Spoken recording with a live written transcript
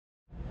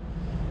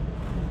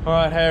All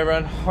right, hey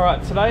everyone. All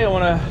right, today I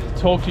want to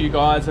talk to you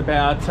guys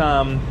about,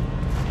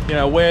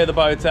 where the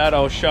boat's at.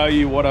 I'll show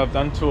you what I've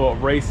done to it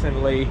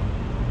recently.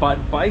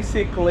 But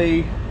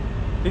basically,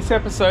 this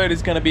episode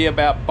is going to be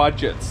about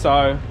budget.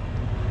 So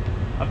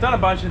I've done a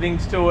bunch of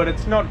things to it.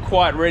 It's not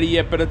quite ready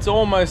yet, but it's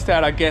almost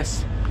at, I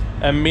guess,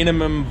 a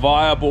minimum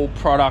viable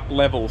product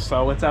level.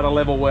 So it's at a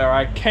level where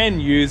I can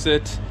use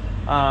it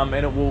and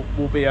it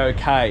will be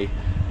okay.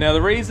 Now,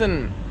 the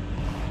reason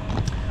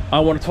I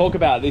want to talk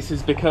about this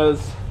is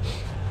because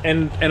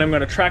and I'm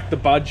going to track the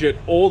budget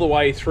all the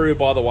way through,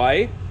 by the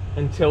way,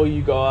 and tell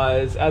you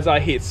guys as I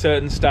hit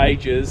certain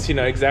stages,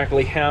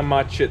 exactly how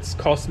much it's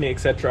cost me,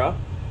 etc.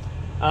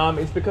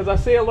 It's because I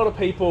see a lot of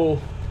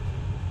people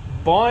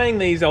buying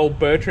these old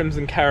BERTRAMs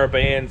and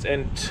Caravans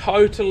and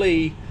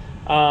totally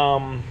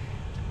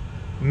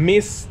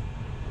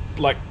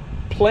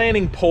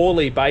planning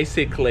poorly,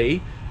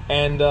 basically,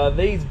 and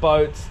these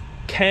boats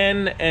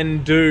can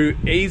and do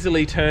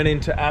easily turn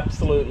into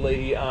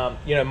absolutely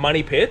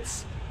money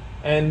pits.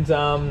 And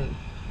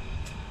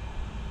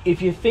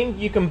if you think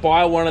you can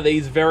buy one of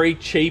these very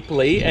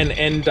cheaply and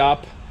end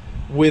up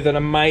with an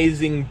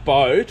amazing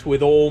boat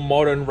with all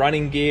modern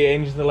running gear,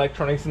 engines,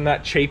 electronics and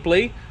that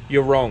cheaply,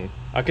 you're wrong.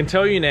 I can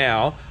tell you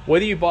now,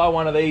 whether you buy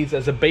one of these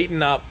as a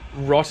beaten up,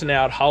 rotten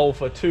out hull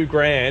for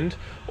 $2,000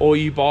 or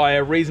you buy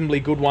a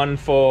reasonably good one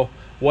for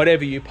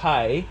whatever you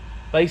pay,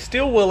 they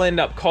still will end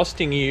up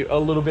costing you a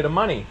little bit of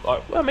money.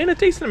 A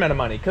decent amount of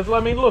money. Because,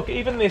 look,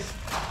 even this,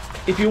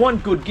 if you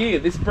want good gear,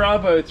 this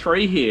Bravo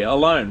 3 here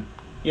alone,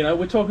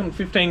 we're talking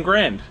 15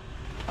 grand.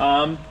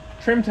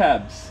 Trim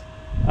tabs,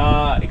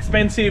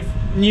 expensive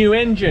new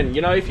engine.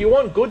 If you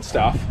want good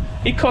stuff,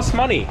 it costs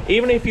money.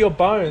 Even if your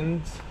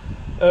bones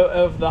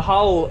of the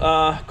hull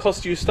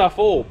cost you stuff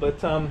all.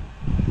 But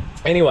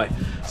anyway,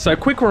 so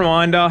quick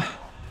reminder,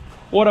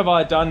 what have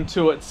I done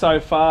to it so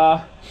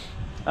far?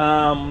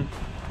 And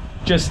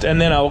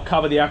then I'll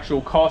cover the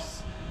actual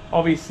costs.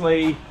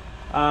 Obviously,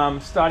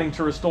 starting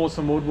to restore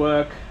some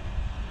woodwork.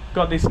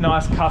 Got this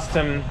nice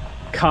custom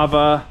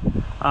cover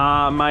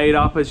made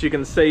up, as you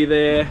can see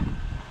there.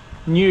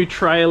 New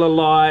trailer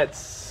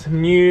lights,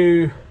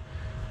 new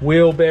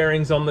wheel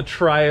bearings on the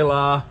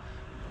trailer.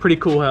 Pretty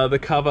cool how the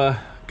cover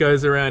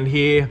goes around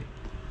here.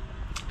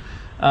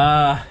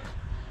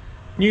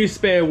 New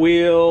spare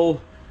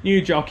wheel, new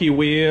jockey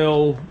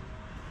wheel,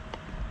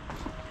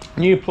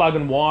 new plug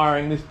and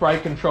wiring. This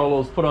brake controller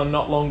was put on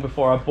not long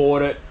before I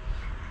bought it.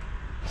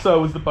 So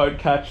was the boat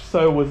catch,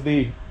 so was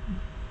the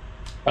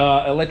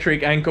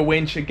electric anchor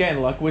winch. Again,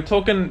 we're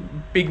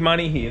talking big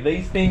money here.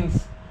 These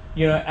things,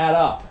 add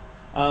up.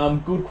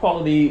 Good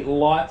quality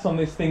lights on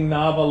this thing,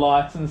 Nava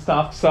lights and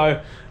stuff. So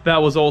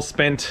that was all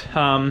spent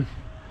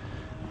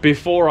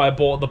before I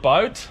bought the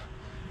boat.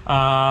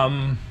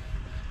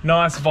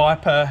 Nice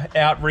Viper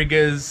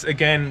outriggers,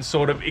 again,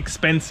 sort of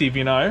expensive,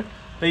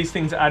 These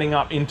things are adding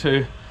up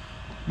into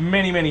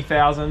many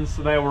thousands.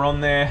 So they were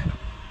on there.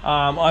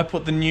 I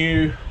put the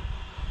new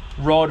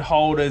rod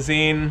holders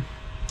in.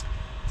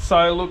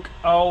 So look,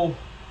 I'll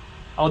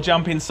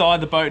jump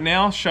inside the boat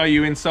now, show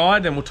you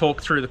inside, and we'll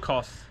talk through the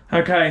costs.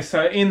 Okay,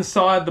 so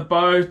inside the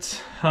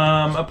boat,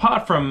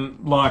 apart from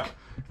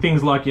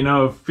things like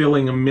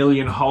filling a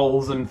million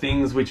holes and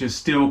things, which is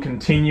still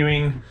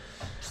continuing,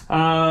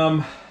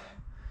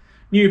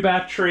 new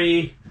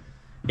battery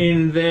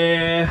in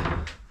there,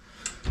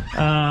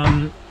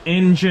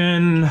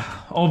 engine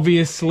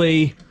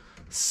obviously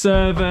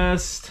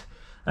serviced.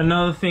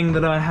 Another thing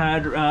that I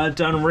had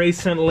done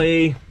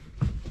recently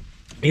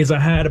is I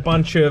had a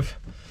bunch of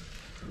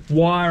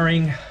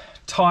wiring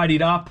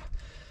tidied up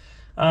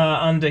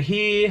under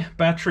here,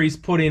 batteries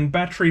put in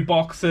battery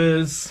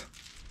boxes.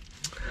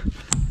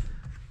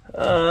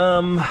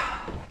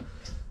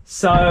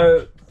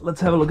 So let's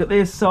have a look at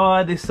this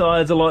side. This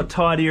side's a lot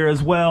tidier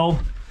as well.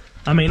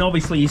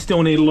 Obviously you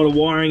still need a lot of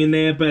wiring in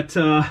there, but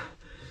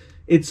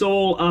it's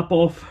all up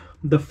off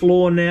the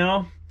floor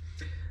now.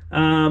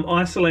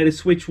 Isolator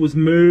switch was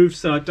moved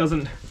so it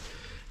doesn't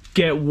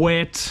get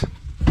wet.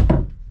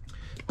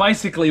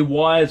 Basically,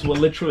 wires were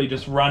literally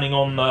just running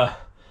on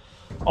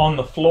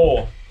the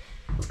floor.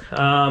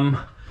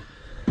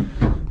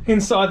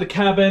 Inside the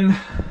cabin,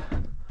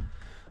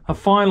 I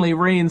finally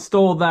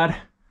reinstalled that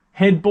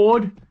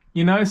headboard.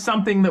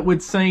 Something that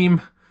would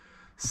seem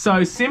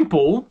so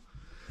simple,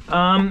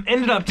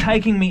 ended up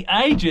taking me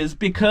ages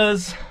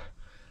because,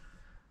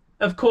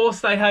 of course,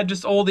 they had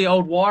just all the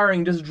old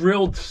wiring just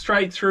drilled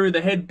straight through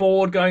the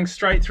headboard, going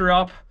straight through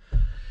up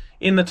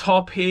in the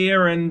top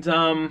here, and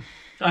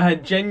I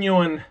had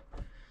genuine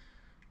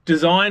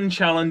design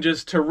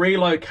challenges to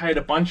relocate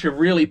a bunch of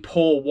really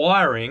poor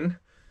wiring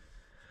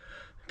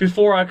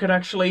before I could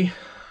actually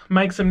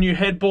make some new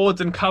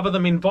headboards and cover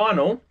them in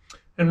vinyl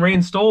and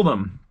reinstall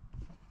them.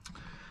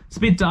 It's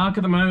a bit dark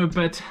at the moment,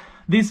 but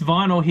this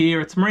vinyl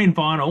here, it's marine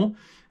vinyl,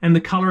 and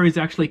the color is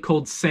actually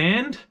called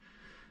sand.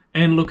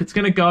 And look, it's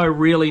going to go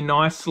really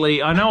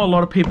nicely. I know a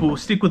lot of people will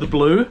stick with the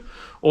blue,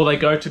 or they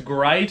go to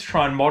grey to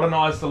try and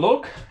modernize the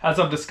look. As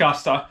I've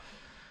discussed,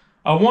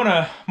 I want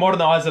to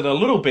modernize it a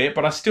little bit,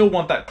 but I still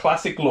want that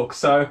classic look.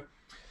 So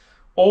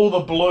all the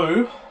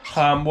blue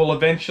will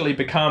eventually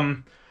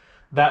become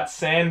that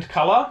sand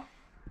color.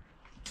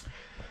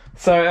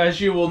 So as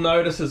you will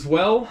notice as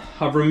well,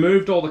 I've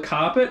removed all the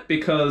carpet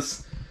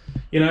because,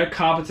 you know,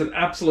 carpet's an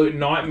absolute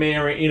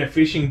nightmare in a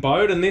fishing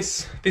boat, and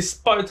this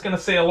boat's going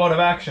to see a lot of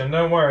action,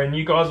 don't worry, and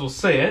you guys will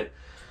see it.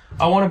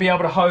 I want to be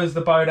able to hose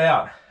the boat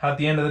out at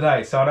the end of the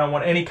day, so I don't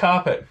want any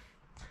carpet.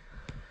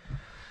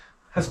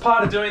 As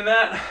part of doing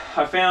that,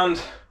 I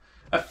found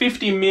a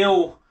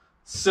 50mm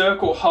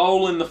circle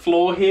hole in the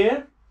floor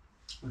here,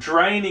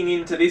 draining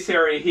into this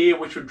area here,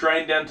 which would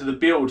drain down to the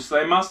bilge. So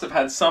they must have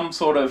had some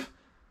sort of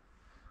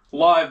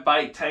live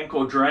bait tank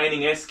or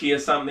draining esky or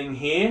something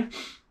here.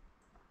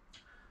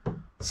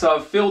 So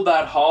I've filled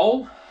that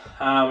hole,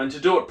 and to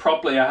do it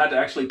properly I had to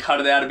actually cut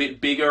it out a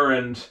bit bigger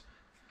and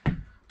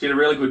did a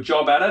really good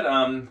job at it.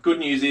 Good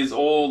news is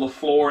all the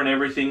floor and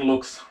everything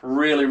looks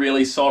really,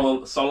 really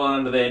solid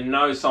under there.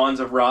 No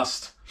signs of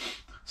rot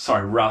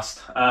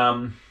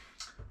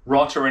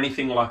or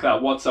anything like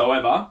that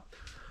whatsoever.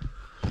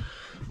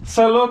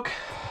 So look,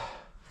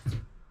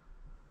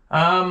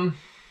 another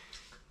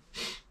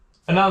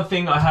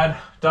thing I had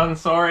done,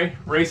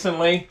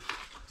 recently,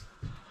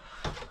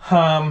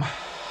 I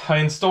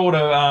installed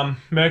a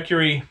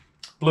Mercury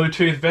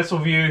Bluetooth Vessel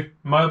View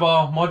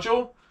mobile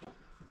module,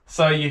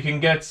 so you can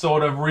get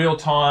sort of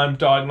real-time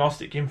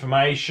diagnostic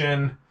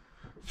information,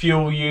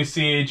 fuel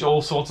usage,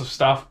 all sorts of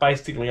stuff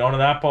basically on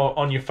an app or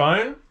on your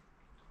phone.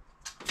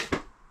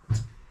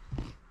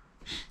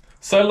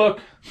 So look,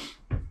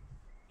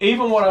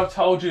 even what I've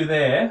told you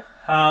there,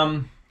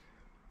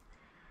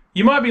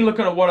 you might be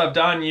looking at what I've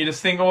done and you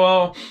just think,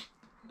 well,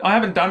 I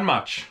haven't done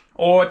much,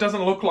 or it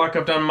doesn't look like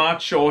I've done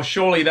much, or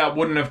surely that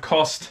wouldn't have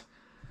cost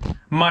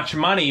much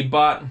money.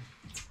 But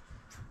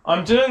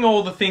I'm doing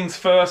all the things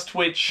first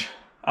which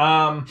they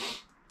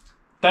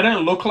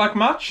don't look like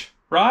much,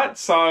 right?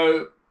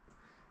 So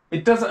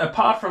it doesn't,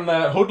 apart from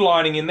the hood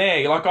lining in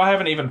there, like I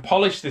haven't even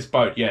polished this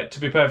boat yet, to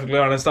be perfectly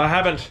honest. I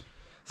haven't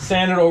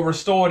sanded or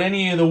restored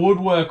any of the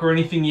woodwork or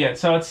anything yet,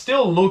 so it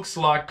still looks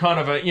like kind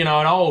of a, you know,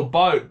 an old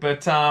boat.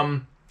 But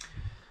I'm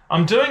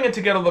doing it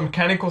to get all the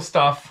mechanical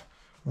stuff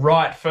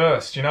right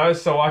first, you know,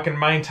 so I can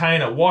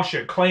maintain it, wash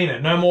it, clean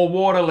it, no more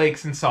water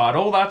leaks inside,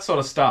 all that sort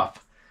of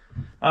stuff.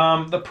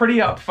 The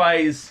pretty up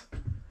phase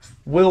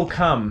will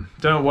come,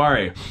 don't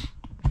worry.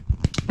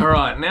 All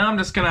right, now I'm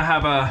just gonna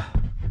have a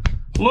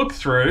look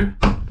through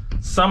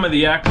some of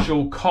the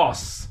actual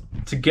costs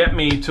to get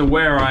me to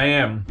where I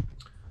am.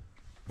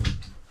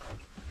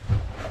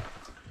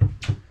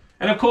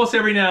 And of course,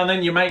 every now and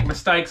then you make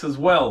mistakes as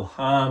well.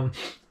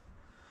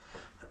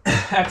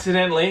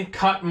 Accidentally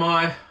cut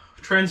my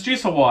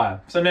transducer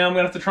wire. So now I'm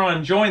gonna have to try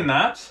and join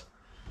that.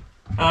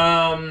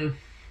 Pain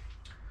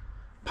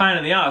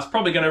in the ass,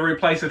 probably gonna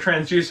replace the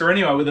transducer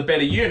anyway with a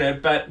better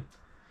unit, but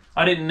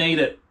I didn't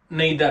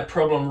need that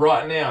problem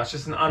right now. It's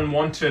just an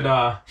unwanted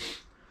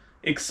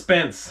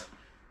expense.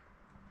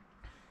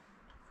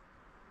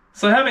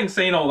 So having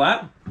seen all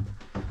that,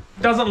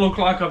 doesn't look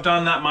like I've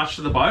done that much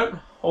to the boat,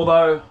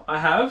 although I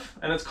have,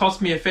 and it's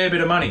cost me a fair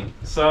bit of money.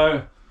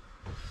 So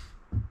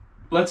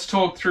let's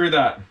talk through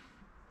that.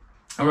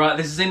 All right,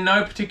 this is in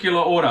no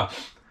particular order.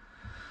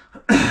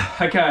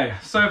 Okay,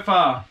 so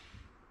far,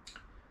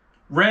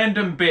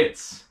 random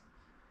bits,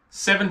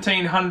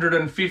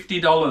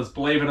 $1,750,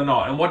 believe it or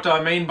not. And what do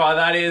I mean by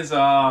that is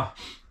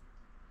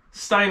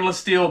stainless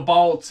steel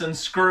bolts and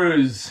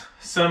screws,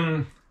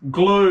 some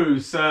glue,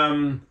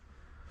 some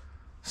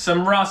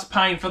rust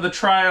paint for the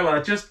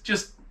trailer,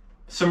 just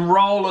some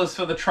rollers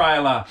for the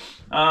trailer,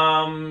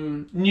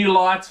 new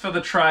lights for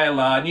the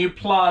trailer, new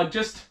plug,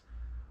 just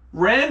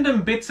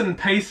random bits and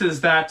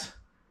pieces that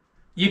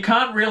you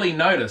can't really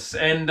notice.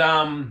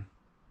 And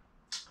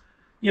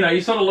you know,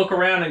 you sort of look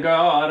around and go,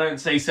 oh, I don't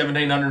see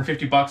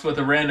 $1,750 worth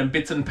of random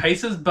bits and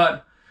pieces,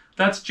 but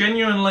that's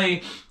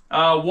genuinely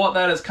what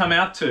that has come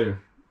out to.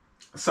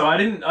 So I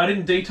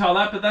didn't detail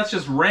that, but that's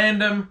just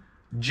random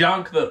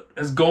junk that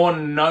has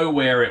gone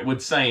nowhere, it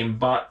would seem.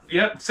 But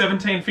yep,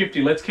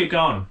 $1,750. Let's keep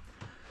going.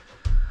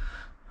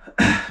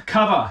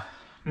 Cover,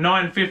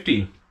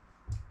 $950.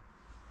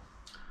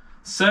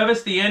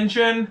 Service the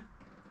engine,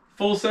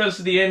 full service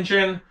of the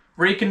engine.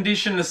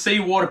 Recondition the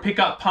seawater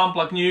pickup pump,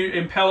 like new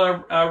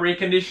impeller,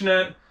 recondition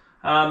it.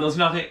 There was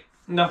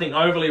nothing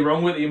overly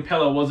wrong with it. The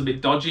impeller was a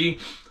bit dodgy.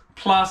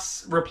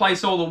 Plus,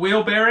 replace all the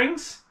wheel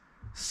bearings,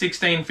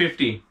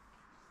 $1,650.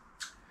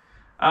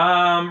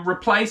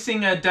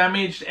 Replacing a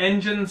damaged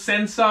engine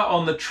sensor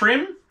on the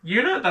trim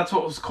unit, that's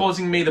what was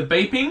causing me the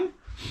beeping.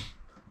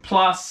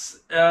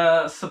 Plus,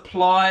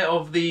 supply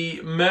of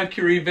the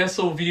Mercury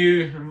Vessel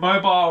View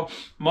mobile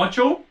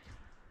module,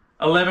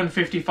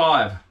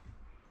 $1,155.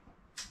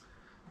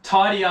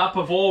 Tidy up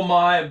of all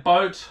my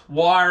boat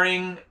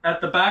wiring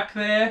at the back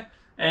there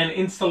and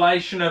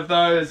installation of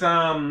those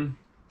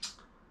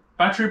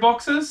battery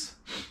boxes,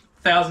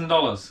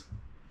 $1,000.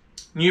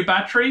 New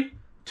battery,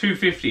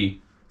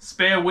 $250.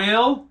 Spare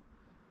wheel,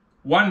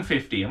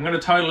 $150. I'm going to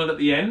total it at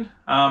the end,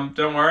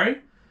 don't worry.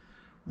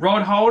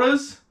 Rod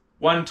holders,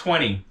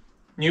 $120.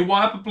 New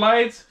wiper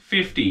blades,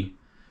 $50.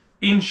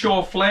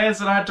 Inshore flares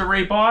that I had to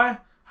rebuy,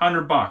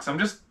 $100. I'm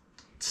just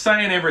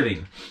saying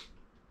everything.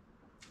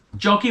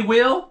 Jockey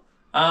wheel,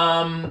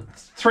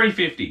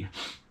 $350.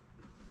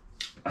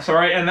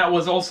 Sorry, and that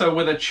was also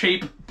with a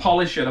cheap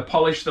polisher to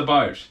polish the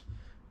boat.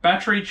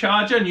 Battery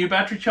charger, new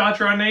battery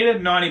charger I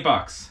needed,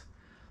 $90.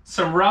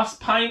 Some rust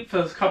paint for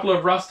a couple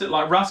of rust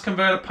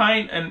converter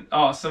paint and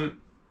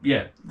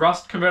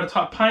rust converter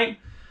type paint,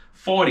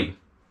 $40.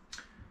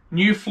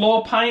 New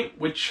floor paint,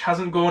 which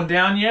hasn't gone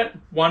down yet,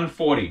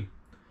 $140.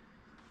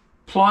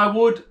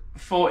 Plywood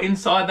for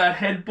inside that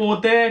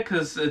headboard there,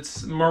 because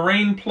it's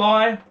marine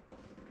ply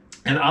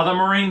and other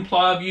marine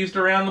ply I've used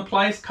around the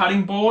place,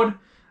 cutting board,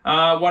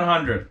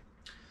 $100.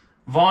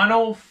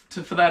 Vinyl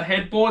for that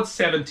headboard,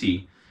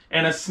 $70.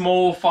 And a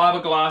small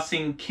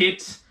fiberglassing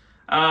kit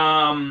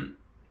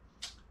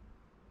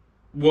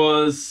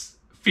was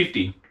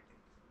 $50.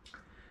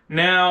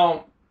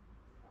 Now,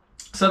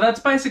 so that's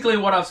basically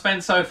what I've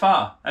spent so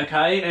far,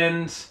 okay?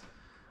 And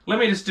let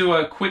me just do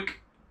a quick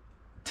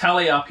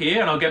tally up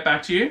here and I'll get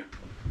back to you.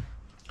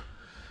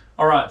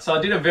 All right, so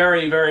I did a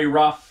very, very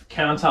rough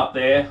count up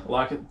there,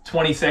 like a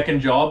 20-second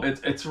job.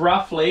 It's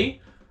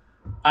roughly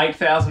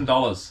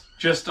 $8,000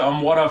 just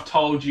on what I've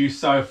told you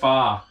so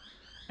far.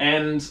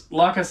 And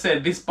like I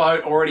said, this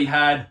boat already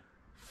had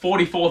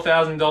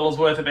 $44,000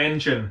 worth of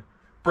engine,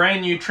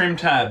 brand new trim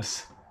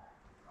tabs,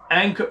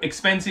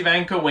 expensive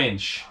anchor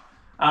winch,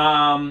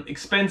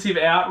 expensive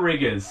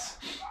outriggers.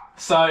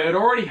 So it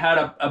already had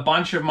a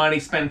bunch of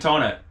money spent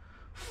on it.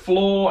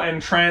 Floor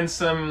and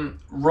transom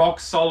rock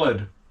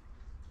solid.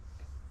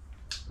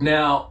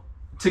 Now,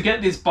 to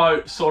get this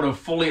boat sort of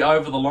fully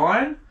over the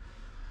line,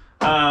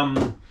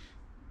 I'll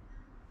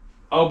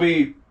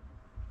be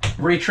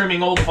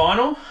retrimming all the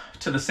vinyl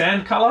to the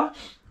sand color,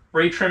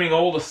 retrimming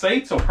all the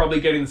seats, or probably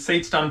getting the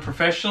seats done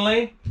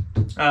professionally.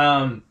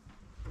 I'm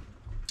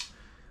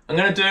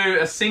going to do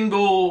a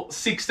single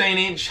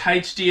 16-inch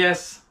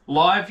HDS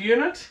live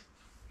unit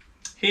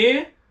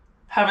here.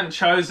 Haven't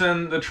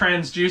chosen the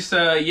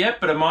transducer yet,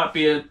 but it might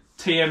be a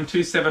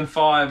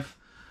TM275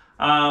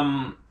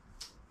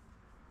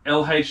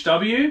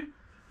 LHW.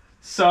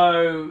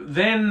 So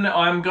then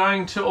I'm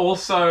going to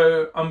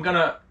also,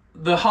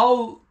 the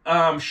hull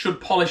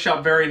should polish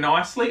up very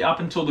nicely up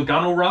until the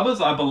gunnel rubbers,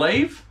 I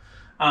believe.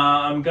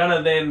 I'm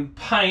gonna then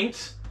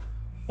paint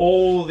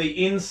all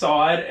the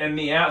inside and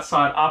the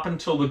outside up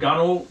until the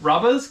gunnel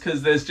rubbers,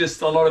 because there's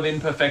just a lot of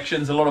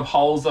imperfections, a lot of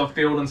holes I've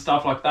filled and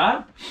stuff like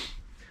that.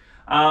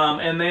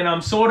 And then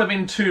I'm sort of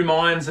in two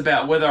minds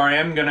about whether I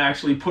am going to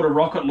actually put a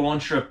rocket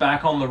launcher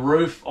back on the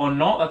roof or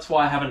not. That's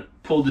why I haven't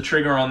pulled the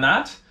trigger on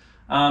that,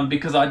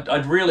 because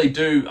I'd really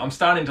do. I'm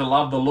starting to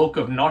love the look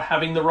of not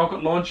having the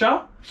rocket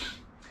launcher.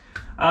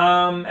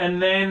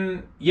 And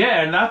then,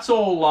 yeah, and that's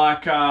all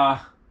like,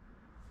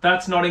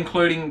 that's not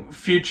including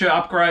future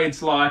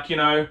upgrades like, you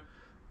know,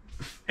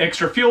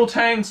 extra fuel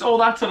tanks, all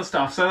that sort of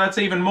stuff. So that's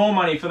even more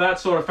money for that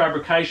sort of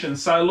fabrication.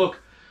 So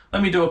look,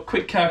 let me do a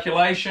quick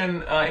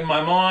calculation in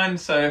my mind.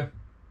 So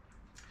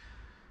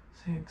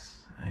 6,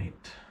 8.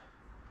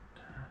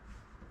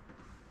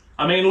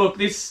 I mean, look,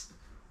 this,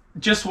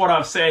 just what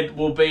I've said,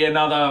 will be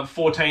another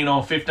 $14,000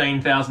 or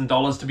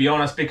 $15,000 to be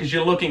honest, because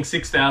you're looking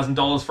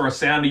 $6,000 for a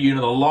sounder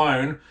unit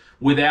alone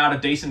without a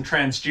decent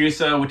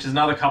transducer, which is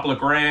another couple of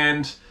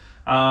grand.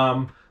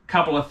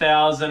 Couple of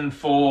thousand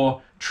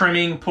for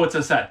trimming puts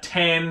us at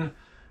 10.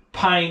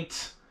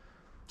 Paint.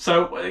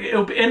 So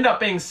it'll end up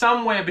being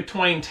somewhere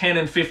between $10,000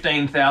 and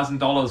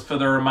 $15,000 for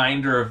the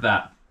remainder of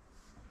that.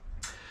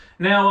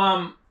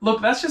 Now,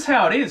 look, that's just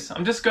how it is.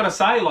 I'm just going to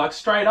say, like,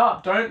 straight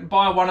up, don't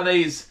buy one of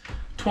these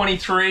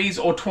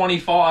 23s or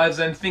 25s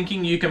and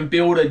thinking you can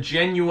build a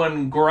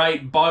genuine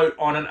great boat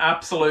on an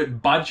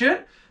absolute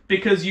budget,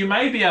 because you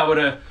may be able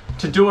to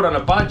do it on a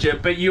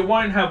budget, but you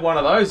won't have one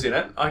of those in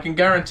it. I can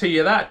guarantee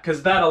you that,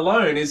 because that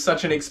alone is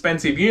such an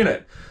expensive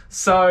unit.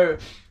 So,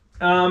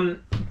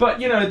 but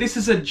you know, this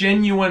is a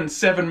genuine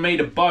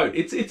 7-meter boat.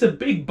 It's a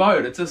big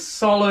boat. It's a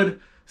solid,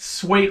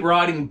 sweet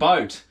riding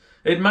boat.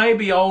 It may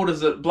be old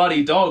as a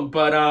bloody dog,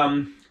 but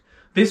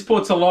this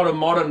puts a lot of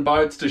modern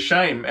boats to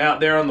shame out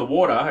there on the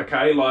water.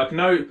 Okay, like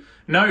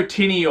no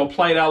tinny or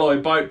plate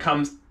alloy boat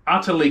comes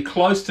utterly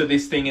close to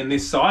this thing in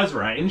this size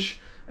range.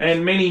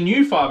 And many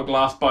new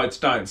fiberglass boats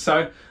don't.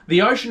 So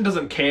the ocean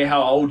doesn't care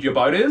how old your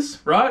boat is,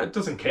 right? It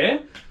doesn't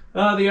care.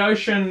 The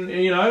ocean,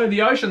 you know,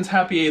 the ocean's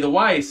happy either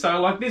way.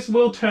 So like, this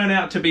will turn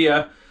out to be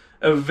a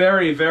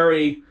very,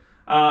 very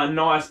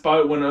nice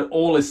boat when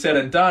all is said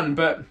and done.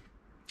 But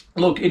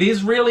look, it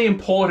is really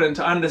important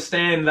to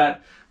understand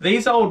that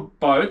these old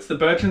boats, the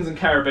Bertrams and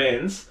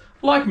Caravans,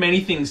 like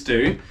many things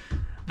do,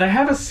 they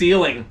have a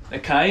ceiling,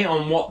 okay,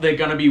 on what they're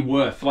going to be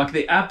worth, like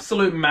the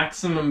absolute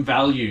maximum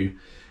value.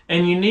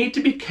 And you need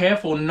to be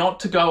careful not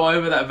to go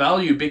over that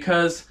value,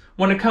 because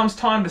when it comes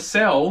time to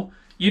sell,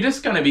 you're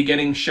just going to be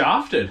getting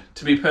shafted,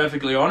 to be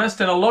perfectly honest.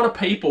 And a lot of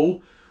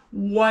people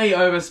way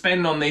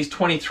overspend on these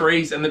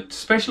 23s, and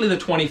especially the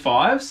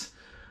 25s.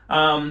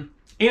 In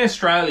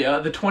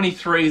Australia, the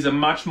 23s are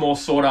much more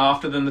sought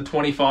after than the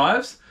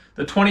 25s.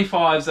 The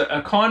 25s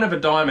are kind of a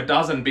dime a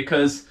dozen,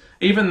 because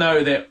even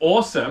though they're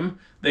awesome,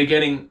 they're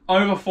getting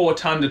over 4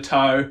 ton to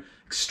tow,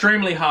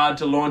 extremely hard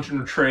to launch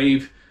and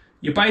retrieve.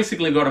 You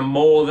basically got to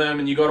moor them,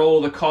 and you got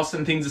all the costs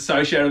and things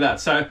associated with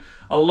that. So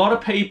a lot of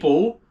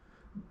people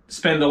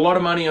spend a lot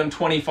of money on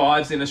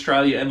 25s in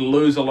Australia and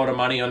lose a lot of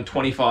money on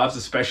 25s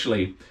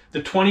especially.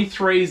 The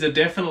 23s are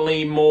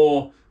definitely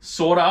more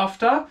sought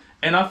after,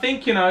 and I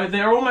think, you know,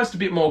 they're almost a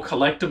bit more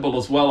collectible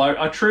as well.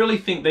 I truly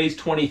think these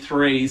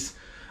 23s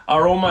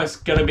are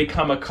almost going to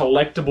become a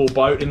collectible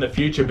boat in the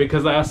future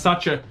because they are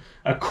such a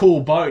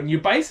cool boat, and you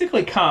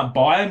basically can't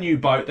buy a new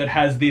boat that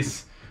has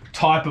this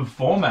type of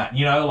format,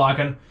 you know, like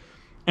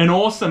an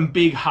awesome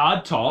big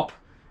hardtop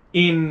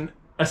in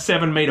a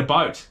 7-meter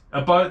boat,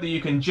 a boat that you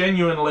can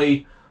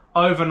genuinely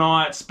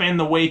overnight, spend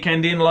the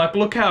weekend in. Like,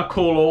 look how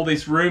cool all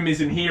this room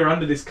is in here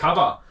under this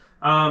cover.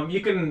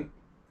 You can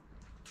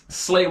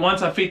sleep,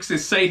 once I fix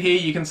this seat here,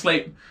 you can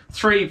sleep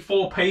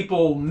 3-4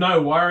 people,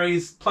 no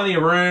worries, plenty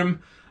of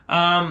room.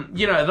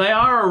 You know, they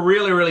are a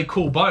really, really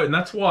cool boat, and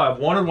that's why I've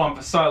wanted one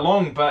for so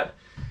long. But,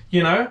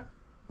 you know,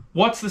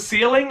 what's the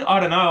ceiling? I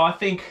don't know. I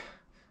think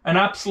an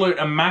absolute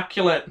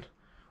immaculate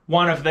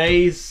one of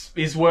these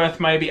is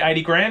worth maybe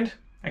 80 grand.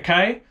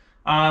 Okay,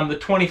 the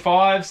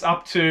 25s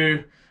up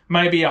to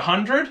maybe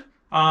 100,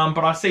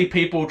 but I see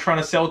people trying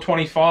to sell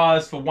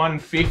 25s for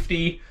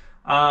 150.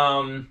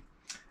 I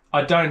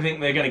don't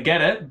think they're going to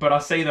get it, but I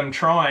see them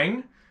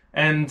trying.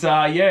 And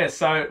yeah,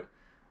 so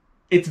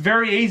it's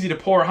very easy to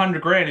pour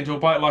 100 grand into a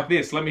boat like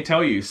this, let me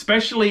tell you,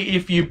 especially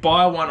if you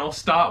buy one or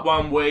start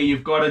one where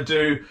you've got to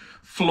do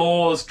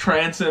floors,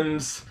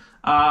 transoms,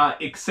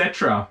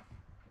 etc.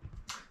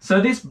 So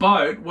this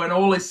boat, when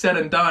all is said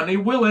and done,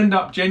 it will end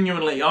up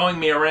genuinely owing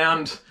me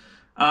around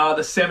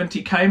the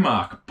 70k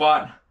mark.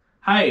 But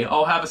hey,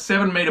 I'll have a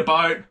 7-meter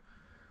boat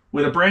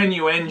with a brand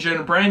new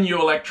engine, brand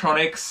new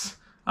electronics,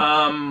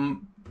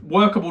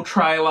 workable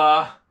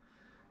trailer.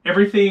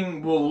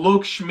 Everything will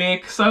look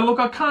schmick. So look,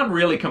 I can't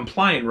really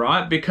complain,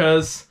 right?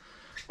 Because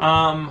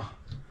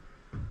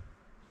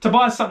to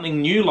buy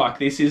something new like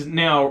this is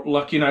now,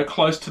 like, you know,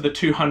 close to the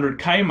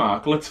 200k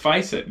mark. Let's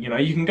face it, you know,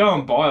 you can go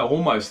and buy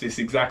almost this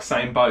exact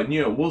same boat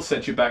new. It will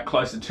set you back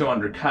close to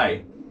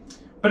 200k.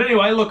 But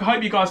anyway, look, I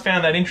hope you guys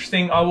found that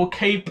interesting. I will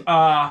keep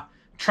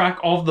track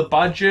of the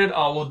budget.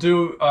 I will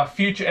do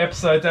future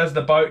episodes as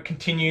the boat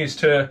continues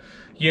to,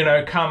 you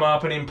know, come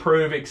up and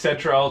improve,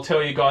 etc. I'll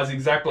tell you guys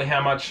exactly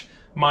how much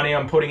money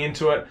I'm putting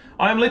into it.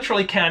 I'm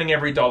literally counting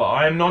every dollar.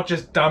 I am not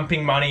just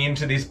dumping money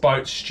into this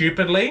boat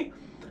stupidly.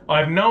 I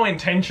have no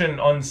intention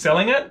on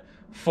selling it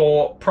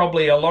for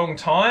probably a long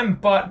time,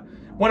 but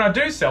when I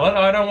do sell it,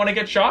 I don't want to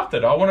get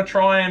shafted. I want to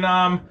try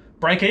and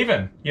break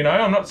even. You know,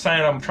 I'm not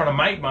saying I'm trying to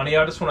make money.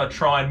 I just want to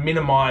try and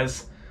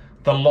minimize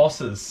the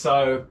losses.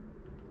 So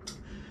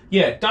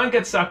yeah, don't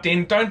get sucked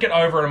in. Don't get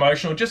over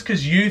emotional. Just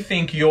because you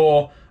think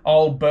your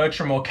old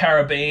BERTRAM or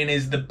Caribbean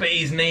is the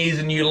bee's knees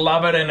and you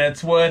love it and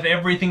it's worth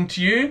everything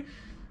to you,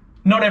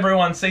 not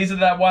everyone sees it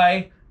that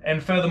way.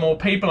 And furthermore,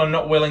 people are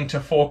not willing to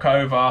fork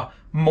over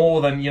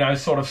more than, you know,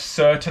 sort of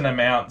certain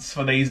amounts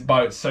for these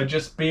boats. So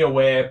just be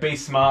aware, be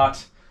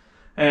smart,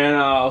 and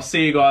I'll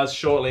see you guys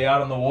shortly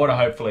out on the water,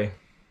 hopefully.